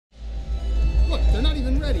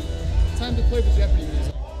time to play the Jeopardy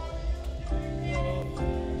music.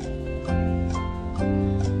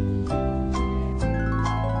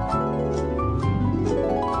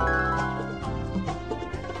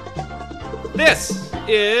 This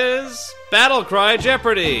is BattleCry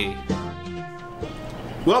Jeopardy!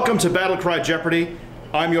 Welcome to BattleCry Jeopardy!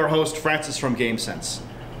 I'm your host, Francis from GameSense.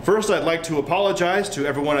 First, I'd like to apologize to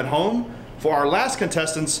everyone at home for our last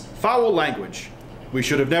contestant's foul language. We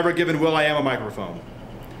should have never given will.i.am a microphone.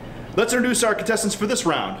 Let's introduce our contestants for this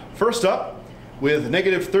round. First up, with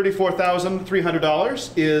negative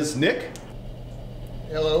 $34,300 is Nick.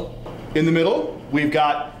 Hello. In the middle, we've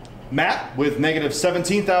got Matt with negative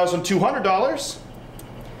 $17,200.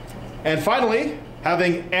 And finally,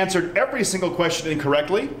 having answered every single question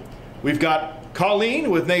incorrectly, we've got Colleen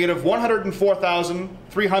with negative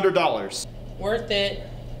 $104,300. Worth it.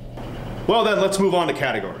 Well then, let's move on to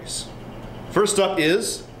categories. First up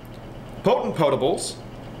is Potent Potables,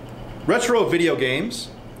 Retro Video Games,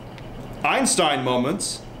 Einstein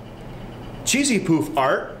Moments, Cheesy Poof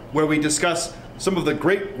Art, where we discuss some of the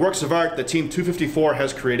great works of art that Team 254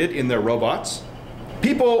 has created in their robots,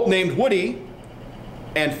 People Named Woody,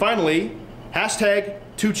 and finally, hashtag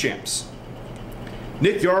 2Champs.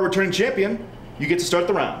 Nick, you're our returning champion. You get to start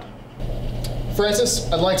the round.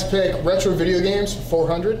 Francis, I'd like to pick Retro Video Games for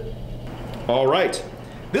 400. All right.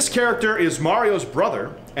 This character is Mario's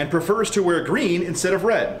brother and prefers to wear green instead of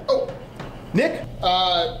red. Oh. Nick?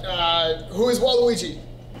 Who is Waluigi?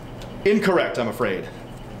 Incorrect, I'm afraid.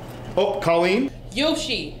 Oh, Colleen?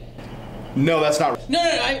 Yoshi. No, that's not right. No,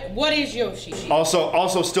 what is Yoshi?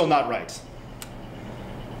 Also still not right.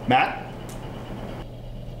 Matt?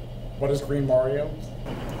 What is Green Mario?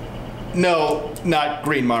 No, not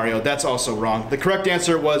Green Mario. That's also wrong. The correct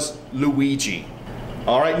answer was Luigi.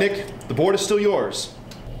 All right, Nick, the board is still yours.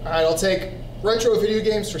 All right, I'll take Retro Video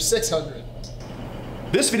Games for 600.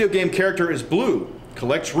 This video game character is blue,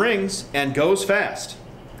 collects rings, and goes fast.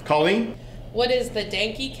 Colleen? What is the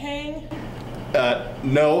Danky Kang?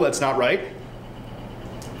 No, that's not right.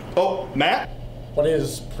 Oh, Matt? What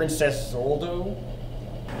is Princess Zoldo?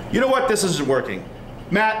 You know what? This isn't working.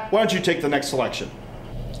 Matt, why don't you take the next selection?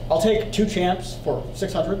 I'll take 2Champs for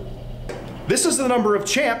 600. This is the number of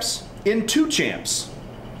champs in 2Champs.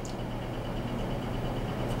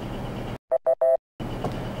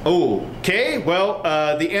 Okay, well,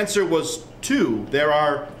 the answer was 2. There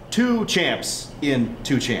are 2 champs in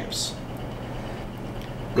 2Champs.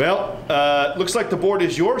 Well, looks like the board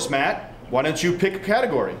is yours, Matt. Why don't you pick a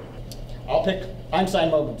category? I'll pick Einstein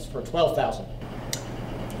Moments for 12,000.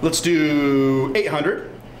 Let's do 800.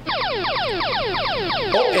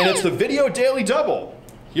 Oh, and it's the Video Daily Double.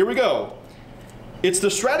 Here we go. It's the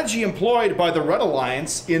strategy employed by the Red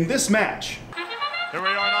Alliance in this match. Here we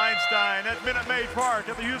are in Einstein at Minute Maid Park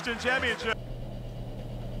at the Houston Championship.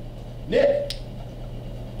 Nick?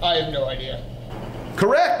 I have no idea.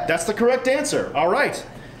 Correct. That's the correct answer. All right.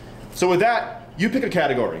 So with that, you pick a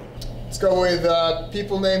category. Let's go with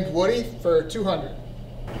People Named Woody for 200.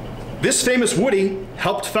 This famous Woody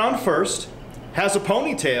helped found First, has a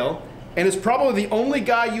ponytail, and is probably the only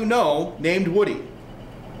guy you know named Woody.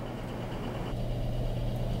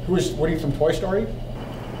 Who is Woody from Toy Story?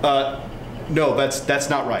 No, that's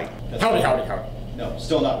not right. Howdy. No,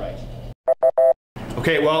 still not right.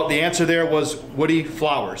 Okay, well, the answer there was Woody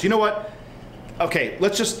Flowers. You know what? Okay,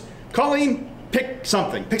 let's just, Colleen, pick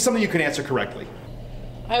something. Pick something you can answer correctly.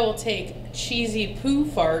 I will take Cheesy Poo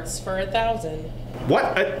Farts for 1,000.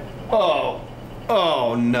 What?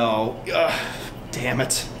 Oh no. Damn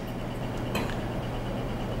it.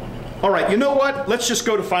 All right, you know what? Let's just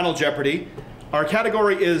go to Final Jeopardy. Our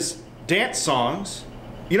category is dance songs.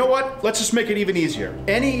 You know what? Let's just make it even easier.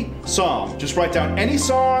 Any song. Just write down any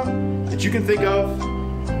song that you can think of.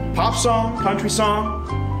 Pop song, country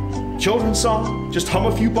song, children's song. Just hum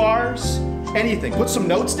a few bars. Anything. Put some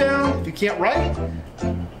notes down if you can't write.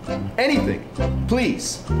 Anything.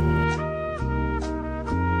 Please.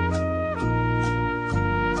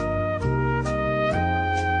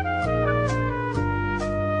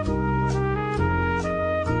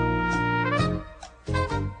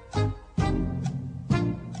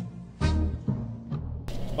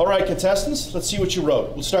 All right, contestants, let's see what you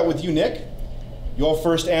wrote. We'll start with you, Nick. Your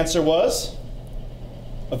first answer was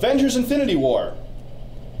Avengers Infinity War.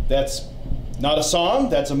 That's not a song,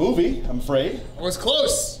 that's a movie, I'm afraid. I was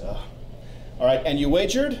close. All right, and you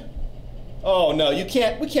wagered? Oh no, we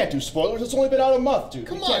can't do spoilers. It's only been out a month, dude.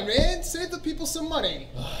 Come on, man, save the people some money.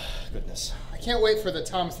 Goodness. I can't wait for the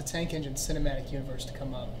Thomas the Tank Engine cinematic universe to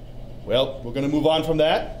come up. Well, we're gonna move on from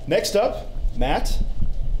that. Next up, Matt,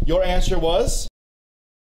 your answer was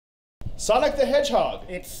Sonic the Hedgehog.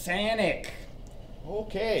 It's Sonic.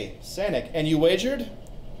 Okay, Sanic. And you wagered?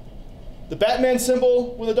 The Batman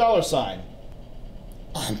symbol with a $sign.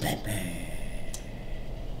 I'm Batman.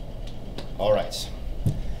 All right.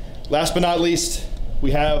 Last but not least,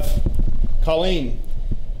 we have Colleen.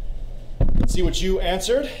 Let's see what you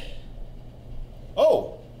answered.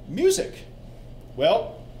 Oh, music.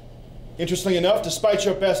 Well, interestingly enough, despite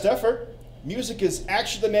your best effort, music is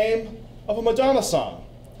actually the name of a Madonna song.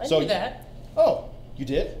 I knew that. Oh, you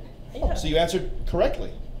did? Yeah. Oh, so you answered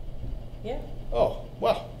correctly. Yeah. Oh,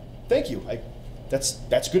 well, thank you.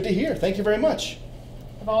 That's good to hear. Thank you very much.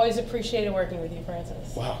 I've always appreciated working with you,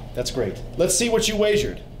 Francis. Wow, that's great. Let's see what you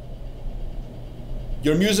wagered.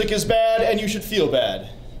 Your music is bad and you should feel bad.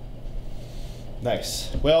 Nice.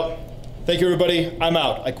 Well, thank you, everybody. I'm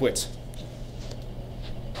out. I quit.